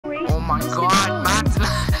my god, man.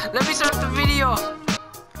 Let me start the video.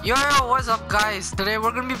 Yo, what's up, guys? Today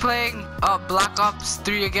we're gonna be playing Black Ops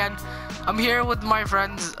 3 again. I'm here with my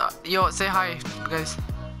friends. Yo, say hi, guys.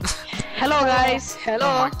 Hello, guys.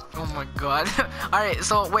 Hello. Oh my god. Alright,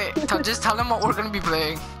 so wait, just tell them what we're gonna be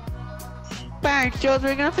playing. Thanks, Joe.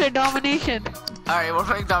 We're gonna play domination. Alright, we're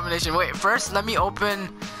playing domination. Wait, first let me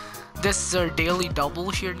open this daily double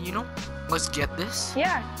here, you know? Let's get this.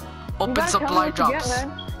 Yeah. Open supply drops.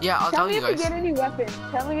 Yeah, I'll tell you guys. Tell me if you get any weapon.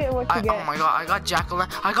 Tell me what you get. Oh my god, I got jackal.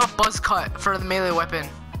 I got buzz cut for the melee weapon.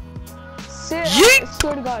 Yeet!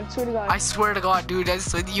 Swear to God, swear to God. I swear to God, dude,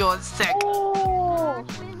 that's yo, it's sick. Oh,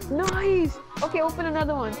 nice. Okay, open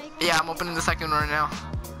another one. Yeah, I'm opening the second one right now.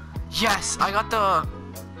 Yes, I got the.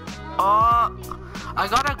 I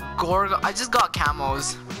got a Gorgon. I just got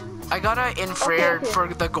camos. I got an infrared for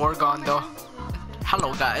the Gorgon though.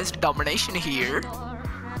 Hello guys, domination here.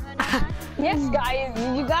 Yes, guys,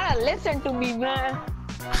 you gotta listen to me, man.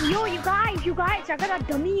 Yo, you guys, I got a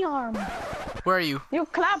dummy arm. Where are you? You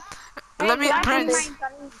clap. Let me,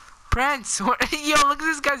 Prince. Yo, look at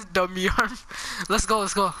this guy's dummy arm. Let's go.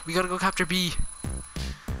 We gotta go capture B.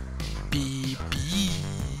 B.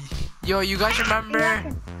 Yo, you guys remember?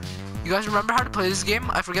 You guys remember how to play this game?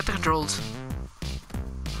 I forget the controls.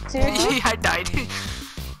 Seriously? I died.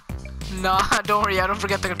 Nah, don't worry, I don't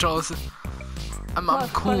forget the controls. I'm a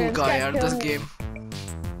cool guy at this game.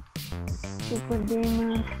 Stupid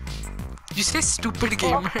gamer. You say stupid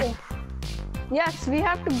gamer? Okay. Yes, we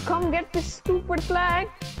have to come get this stupid flag.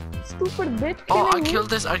 Stupid bitch. Oh, I killed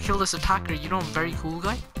this attacker. You know, I'm very cool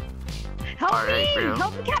guy. Help me! Bro.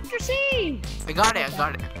 Help me capture C! I got it.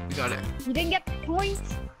 We got it. You didn't get the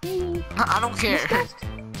points? I don't care.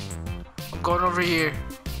 I'm going over here.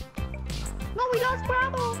 No, we lost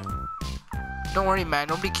Bravo! Don't worry, man.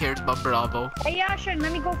 Nobody cares about Bravo. Hey, Ashen,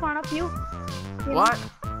 let me go front of you. What?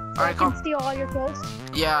 Alright, come. I can steal all your kills.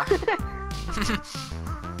 Yeah.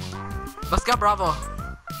 Let's get Bravo.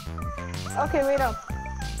 Okay, wait up.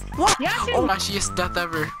 What? Yashin. Oh, nastiest death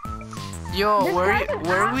ever. Yo, where are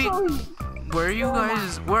you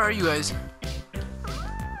guys? Where are you guys?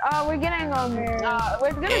 We're getting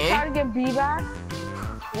we're gonna try to get B back.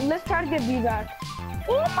 Let's try to get B back.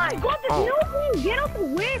 Oh my god, there's no way! Get out the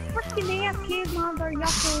way! Freaking AFK, mother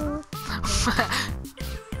yucker!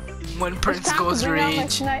 When Prince goes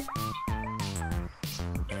rage.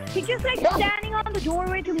 He's just like standing on the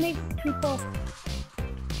doorway to make people.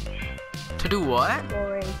 To do what? Go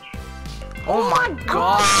rage. Oh my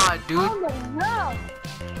god, dude. Oh no!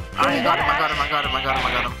 Alright, I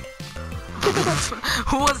got him.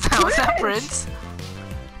 Who was that? Was that Prince?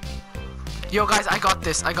 Yo guys, I got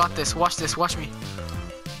this. Watch this, watch me.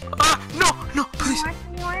 No, please.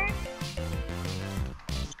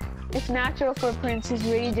 It's natural for Prince. His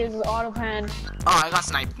rage is out of hand. Oh, I got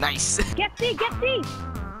sniped. Nice. Get C!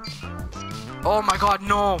 Oh my god,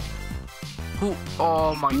 no. Who?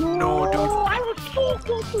 Oh my no, dude. Oh, I was so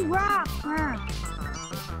close to rock.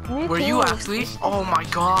 Were you actually? Oh my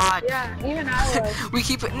god. Yeah, even I was. We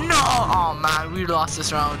keep it. No. Oh man, we lost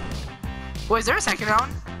this round. Wait, is there a second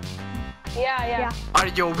round? Yeah.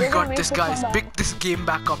 Alright, yo, we got this, guys. Pick this game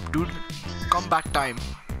back up, dude. Comeback time.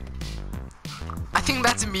 I think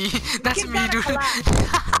that's me. That's me, dude.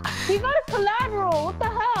 He got a collateral. What the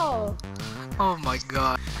hell? Oh my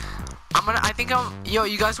god. Yo,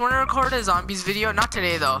 you guys want to record a zombies video? Not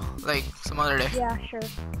today though. Like some other day. Yeah, sure.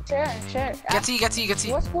 Sure. Get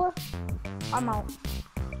C. What's for? I'm out.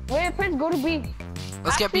 Wait, Prince, go to B.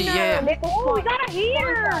 Let's get B. Yeah. Oh, we got a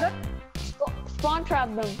here. Spawn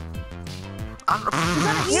trap them.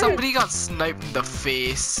 Somebody got sniped in the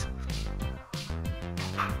face.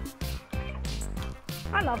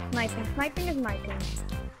 I love sniping. Sniping is my thing.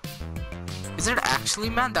 Is it actually,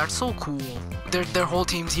 man? That's so cool. Their whole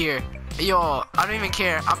team's here. Yo, I don't even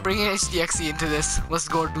care. I'm bringing HDXC into this. Let's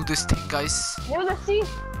go do this thing, guys. Yo, let's see.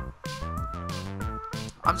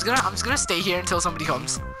 I'm just gonna stay here until somebody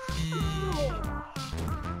comes.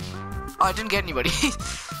 Oh, I didn't get anybody.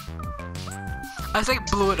 I just like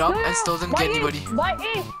blew it up and still didn't get anybody. By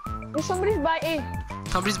A. If somebody's by A.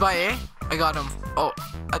 Somebody's by A? I got him. Oh,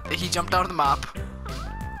 he jumped out of the map.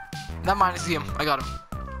 That minus him. I got him.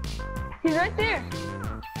 He's right there.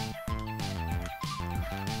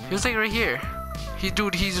 He was like right here.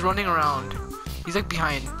 He's running around. He's like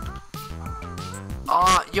behind.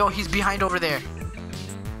 Yo, he's behind over there.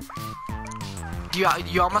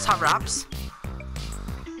 You almost have wraps?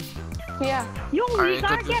 Yeah. Yo, Alright, we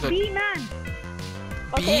gotta get B, man.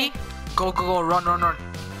 B? Okay. Go, run.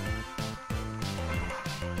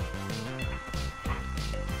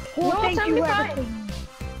 Oh, thank you, 75. everything.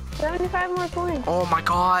 75 more points. Oh my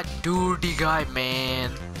god, dirty guy,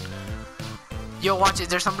 man. Yo, watch it.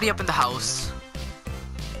 There's somebody up in the house.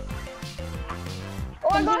 Oh,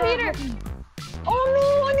 I got heater. Oh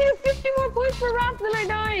no, I need 50 more points for Raps and I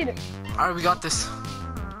died. Alright, we got this.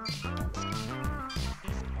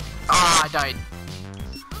 Ah, I died.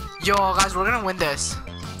 Yo, guys, we're gonna win this.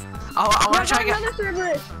 I wanna try get.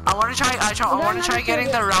 I wanna try getting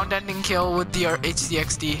the round-ending kill with the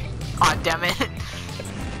HDXD. Ah, damn it.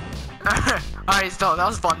 Alright, so that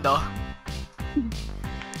was fun though.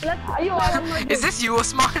 Is this you,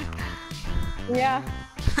 Usman? Yeah.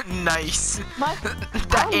 Nice.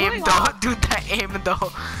 That aim though, dude. That aim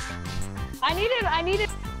though. I needed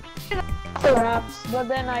the Raps, but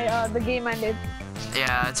then the game ended.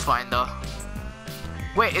 Yeah, it's fine though.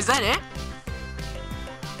 Wait, is that it?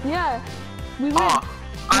 Yeah, we win. Oh,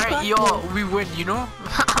 alright, yo, we win. You know,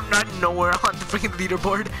 I'm not nowhere on the freaking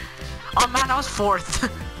leaderboard. Oh man, I was 4th.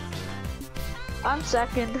 I'm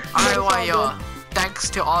 2nd. Alright, well, yo, thanks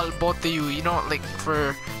to both of you. You know, like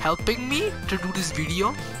for helping me to do this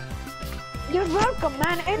video. You're welcome,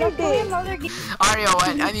 man. Any day. Alright, yo,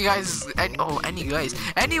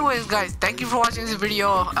 anyways, guys, thank you for watching this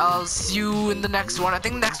video. I'll see you in the next one. I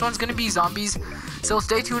think the next one's gonna be zombies, so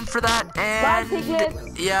stay tuned for that. And bye,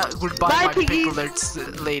 piglets. Yeah, goodbye, Bye, my piglets.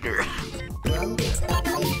 Later.